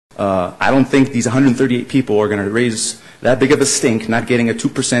I don't think these 138 people are going to raise that big of a stink not getting a 2%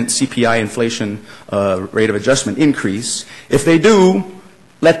 CPI inflation rate of adjustment increase. If they do,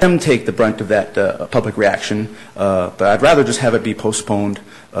 let them take the brunt of that public reaction, but I'd rather just have it be postponed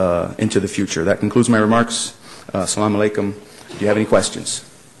into the future. That concludes my remarks. Assalamu alaikum. Do you have any questions?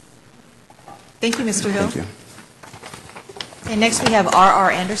 Thank you, Mr. Hill. Thank you. And next we have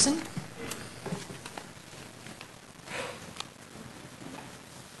R.R. Anderson.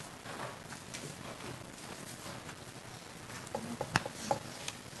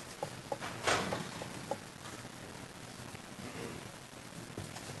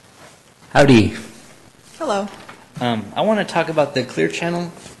 Howdy. Hello. I want to talk about the Clear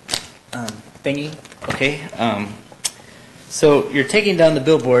Channel thingy. Okay. So you're taking down the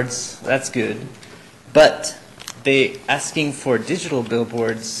billboards. That's good. But they asking for digital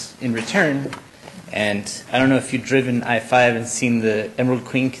billboards in return. And I don't know if you've driven I-5 and seen the Emerald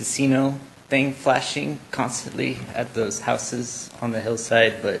Queen Casino thing flashing constantly at those houses on the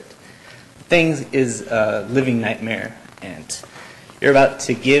hillside. But the thing is a living nightmare. And you're about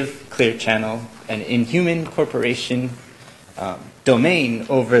to give Clear Channel an inhuman corporation domain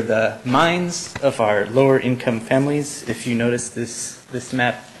over the minds of our lower income families. If you notice this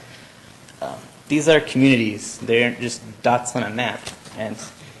map, these are communities. They aren't just dots on a map. And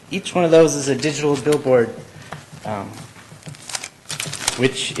each one of those is a digital billboard,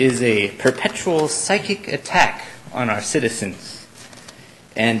 which is a perpetual psychic attack on our citizens.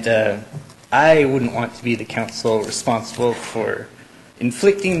 And I wouldn't want to be the council responsible for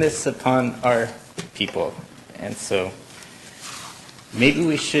inflicting this upon our people. And so maybe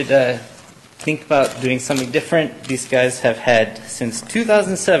we should think about doing something different. These guys have had since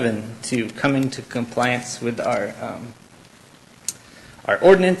 2007 to come into compliance with our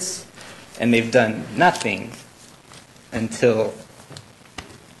ordinance, and they've done nothing until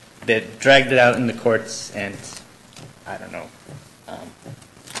they dragged it out in the courts, and I don't know.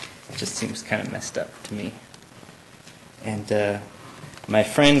 It just seems kind of messed up to me. And my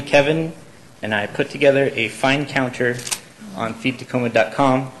friend Kevin and I put together a fine counter on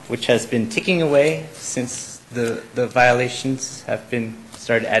feedtacoma.com, which has been ticking away since the violations have been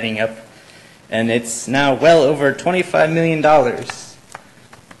started adding up. And it's now well over $25 million.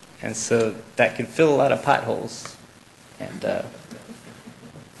 And so that can fill a lot of potholes. And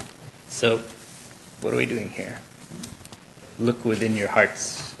so what are we doing here? Look within your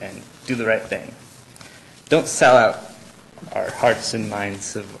hearts and do the right thing. Don't sell out our hearts and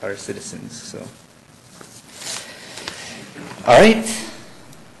minds of our citizens. So, all right.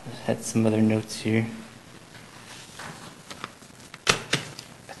 I had some other notes here.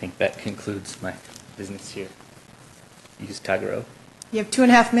 I think that concludes my business here. Use Tagoro. You have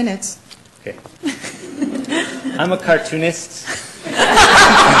 2.5 minutes. Okay. I'm a cartoonist.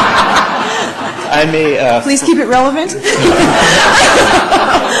 I'm a. Please keep it relevant.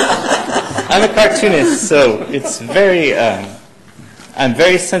 I'm a cartoonist, so it's very. I'm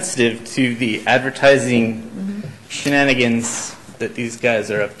very sensitive to the advertising shenanigans that these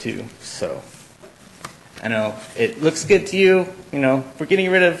guys are up to. So I know it looks good to you. You know, we're getting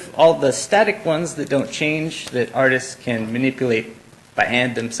rid of all the static ones that don't change, that artists can manipulate by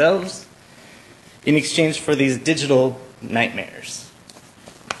hand themselves, in exchange for these digital nightmares.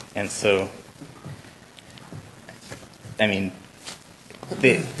 And so, I mean,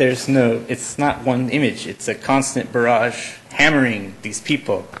 there's no, it's not one image. It's a constant barrage hammering these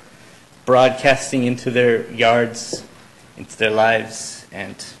people, broadcasting into their yards, into their lives,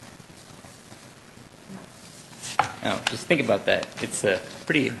 and just think about that. It's a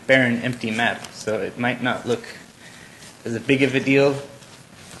pretty barren, empty map, so it might not look as big of a deal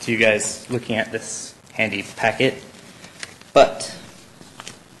to you guys looking at this handy packet, but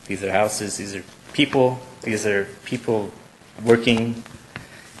these are houses, these are people working,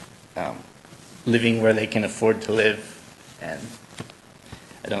 living where they can afford to live, and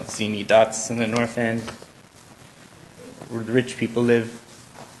I don't see any dots in the north end where the rich people live.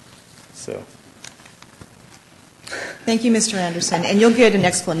 So. Thank you, Mr. Anderson. And you'll get an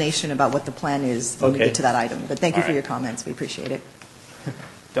explanation about what the plan is when we Okay. get to that item. But thank you All for right. your comments. We appreciate it.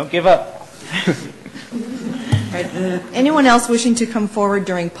 Don't give up. All right. Anyone else wishing to come forward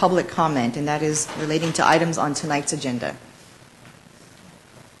during public comment, and that is relating to items on tonight's agenda?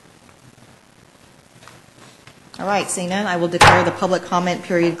 All right, seeing none, I will declare the public comment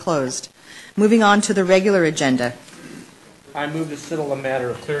period closed. Moving on to the regular agenda. I move to settle the matter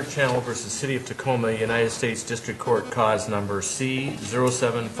of Clear Channel versus City of Tacoma, United States District Court, cause number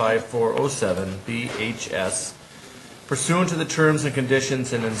C075407 BHS, pursuant to the terms and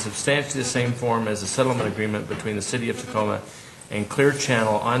conditions and in substantially the same form as the settlement agreement between the City of Tacoma and Clear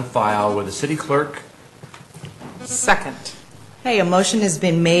Channel on file with the city clerk. Second. Hey, a motion has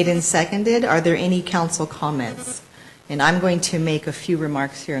been made and seconded. Are there any council comments? And I'm going to make a few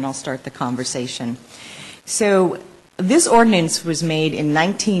remarks here, and I'll start the conversation. So this ordinance was made in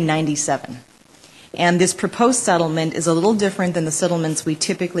 1997, and this proposed settlement is a little different than the settlements we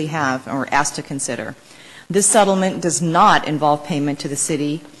typically have or are asked to consider. This settlement does not involve payment to the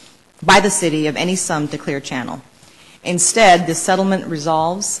city, by the city, of any sum to Clear Channel. Instead, this settlement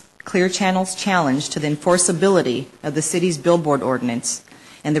resolves Clear Channel's challenge to the enforceability of the city's billboard ordinance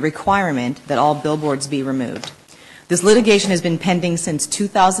and the requirement that all billboards be removed. This litigation has been pending since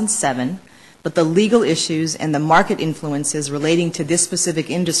 2007, but the legal issues and the market influences relating to this specific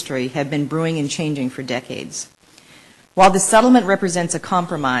industry have been brewing and changing for decades. While the settlement represents a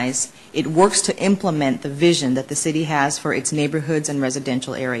compromise, it works to implement the vision that the city has for its neighborhoods and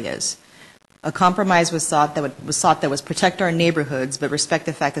residential areas. A compromise was sought that was protect our neighborhoods, but respect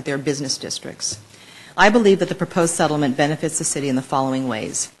the fact that they're business districts. I believe that the proposed settlement benefits the city in the following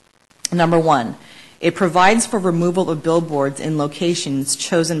ways. Number one, it provides for removal of billboards in locations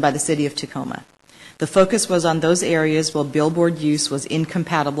chosen by the city of Tacoma. The focus was on those areas where billboard use was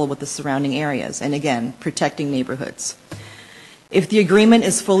incompatible with the surrounding areas, and again, protecting neighborhoods. If the agreement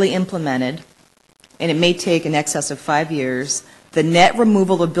is fully implemented, and it may take in excess of 5 years, the net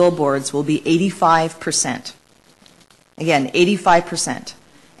removal of billboards will be 85%. Again, 85%.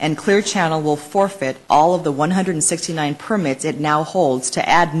 And Clear Channel will forfeit all of the 169 permits it now holds to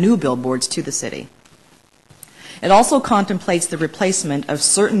add new billboards to the city. It also contemplates the replacement of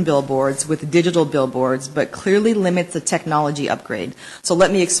certain billboards with digital billboards, but clearly limits the technology upgrade. So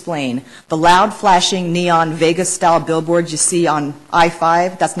let me explain. The loud, flashing, neon, Vegas-style billboards you see on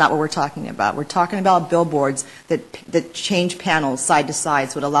I-5, that's not what we're talking about. We're talking about billboards that change panels side to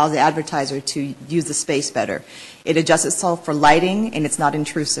side, so it allows the advertiser to use the space better. It adjusts itself for lighting, and it's not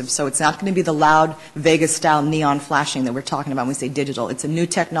intrusive. So it's not going to be the loud, Vegas-style neon flashing that we're talking about when we say digital. It's a new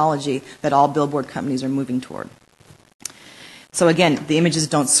technology that all billboard companies are moving toward. So again, the images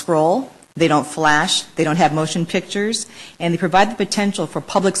don't scroll, they don't flash, they don't have motion pictures, and they provide the potential for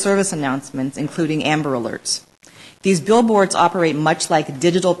public service announcements, including Amber Alerts. These billboards operate much like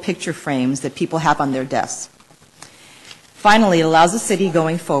digital picture frames that people have on their desks. Finally, it allows the city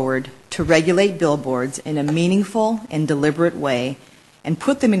going forward to regulate billboards in a meaningful and deliberate way and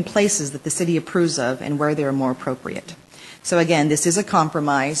put them in places that the city approves of and where they are more appropriate. So again, this is a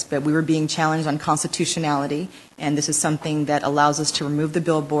compromise, but we were being challenged on constitutionality, and this is something that allows us to remove the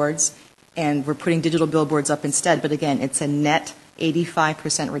billboards, and we're putting digital billboards up instead. But again, it's a net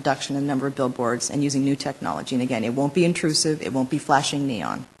 85% reduction in the number of billboards and using new technology. And again, it won't be intrusive, it won't be flashing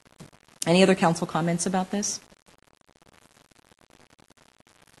neon. Any other council comments about this?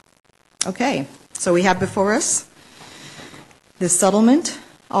 Okay, so we have before us this settlement.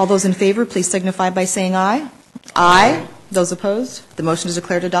 All those in favor, please signify by saying aye. Aye. Those opposed? The motion is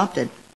declared adopted.